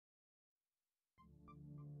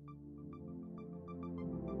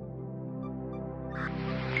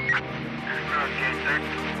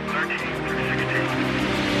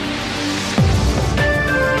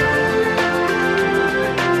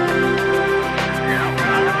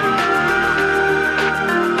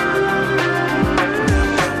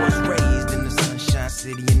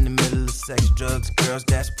girls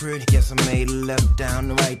that's pretty. Guess I made a left down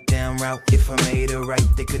the right down route. If I made it right,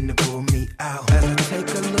 they couldn't have pulled me out. As I take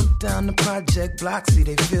a look down the project block, see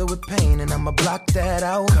they filled with pain, and I'ma block that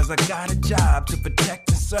out. Cause I got a job to protect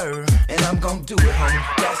and serve, and I'm gon' do it, homie,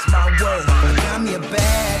 that's my word. I got me a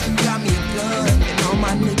badge, got me a gun, and all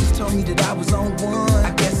my niggas told me that I was on one.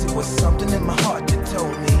 I guess it was something in my heart that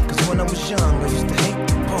told me. Cause when I was young, I used to hate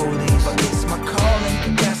the police. But it's my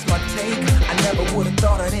calling, that's my take. I never would've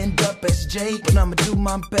thought I'd end up as Jake, but I'ma do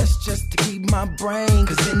my best just to keep my brain.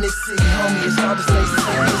 Cause in this city, homie, it's hard to stay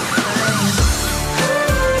sane.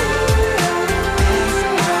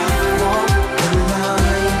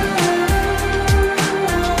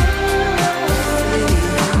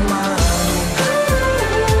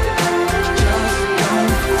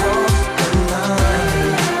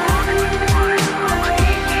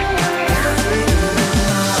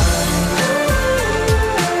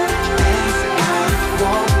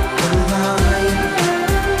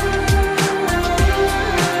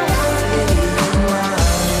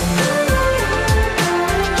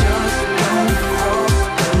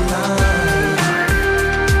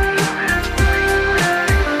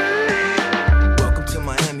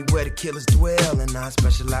 Killers dwell, and I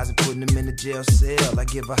specialize in putting them in a jail cell. I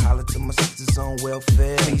give a holler to my sisters on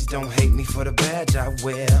welfare. Please don't hate me for the badge I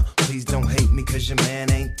wear. Please don't hate me cause your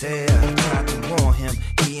man ain't there. I tried to warn him,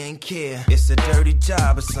 he ain't care. It's a dirty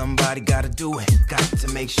job, but somebody gotta do it. Got to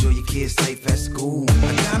make sure your kid's safe at school.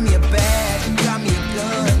 I got me a badge, you got me a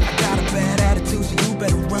gun. I got a bad attitude, so you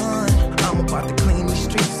better run. I'm about to clean these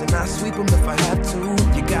streets, and I sweep them if I have to.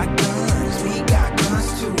 You got guns, we got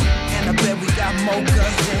guns too. And I bet we got more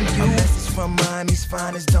guns than you. A message from Miami's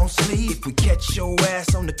finest, don't sleep. If we catch your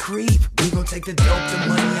ass on the creep, we gon' take the dope, the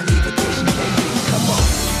money, and leave vacation, baby. Come on.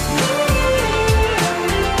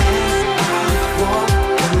 As I walk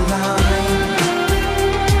the line,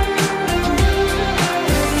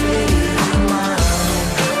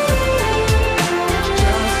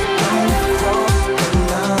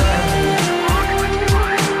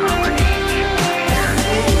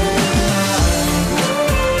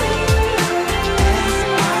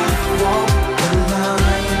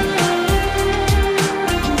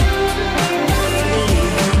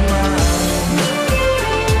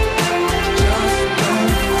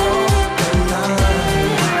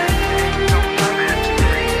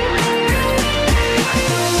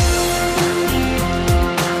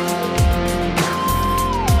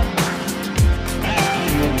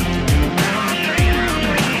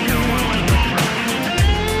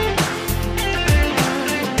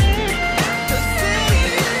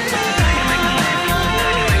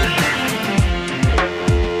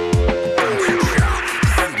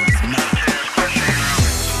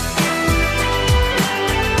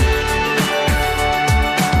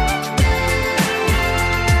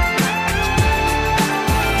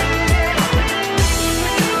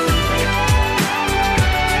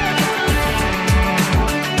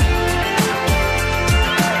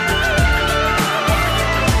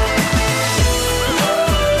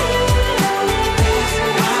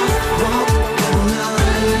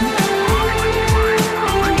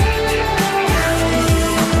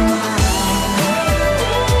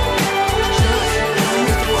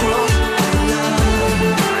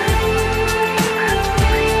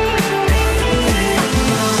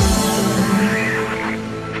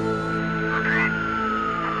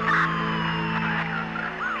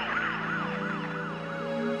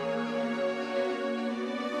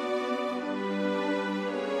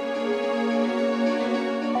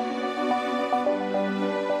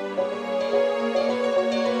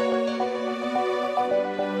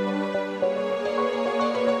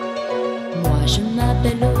 Je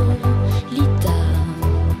m'appelle Lolita,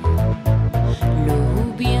 Lo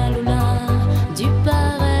ou bien Lola, du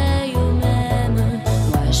pareil au même.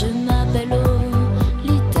 Moi je m'appelle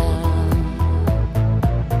Lolita.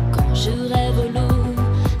 Quand je rêve l'eau,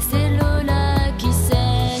 c'est Lola qui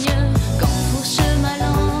saigne. Quand fourche ma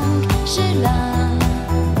langue, j'ai là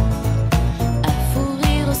un fou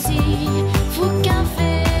rire aussi, fou qu'un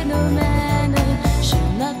phénomène. Je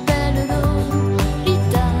m'appelle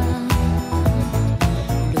Lolita.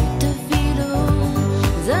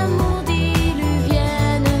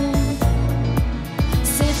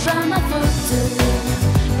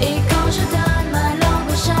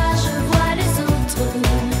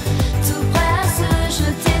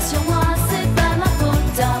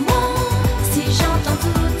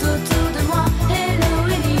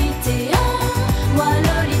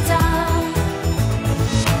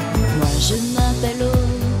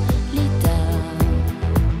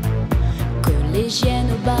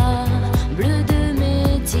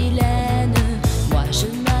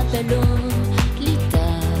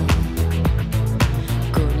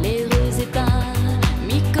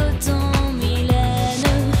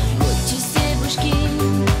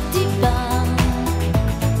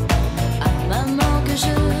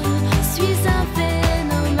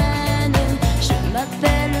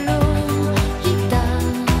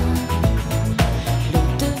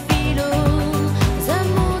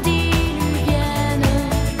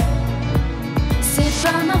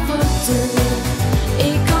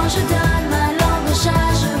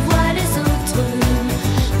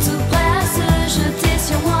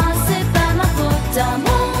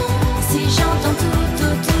 Si j'entends tout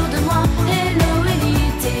autour de moi, hello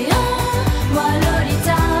Elite, moi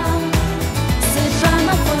Lolita, c'est pas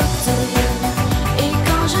ma faute. Et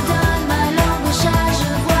quand je donne ma langue au chat, je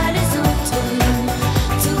vois les autres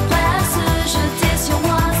tout prêts à se jeter sur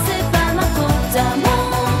moi, c'est pas ma faute à moi.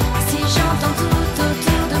 Si j'entends tout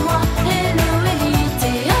autour de moi, hello Elite,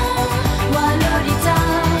 moi Lolita,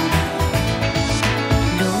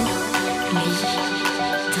 Lolita,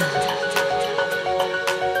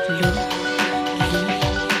 Lolita.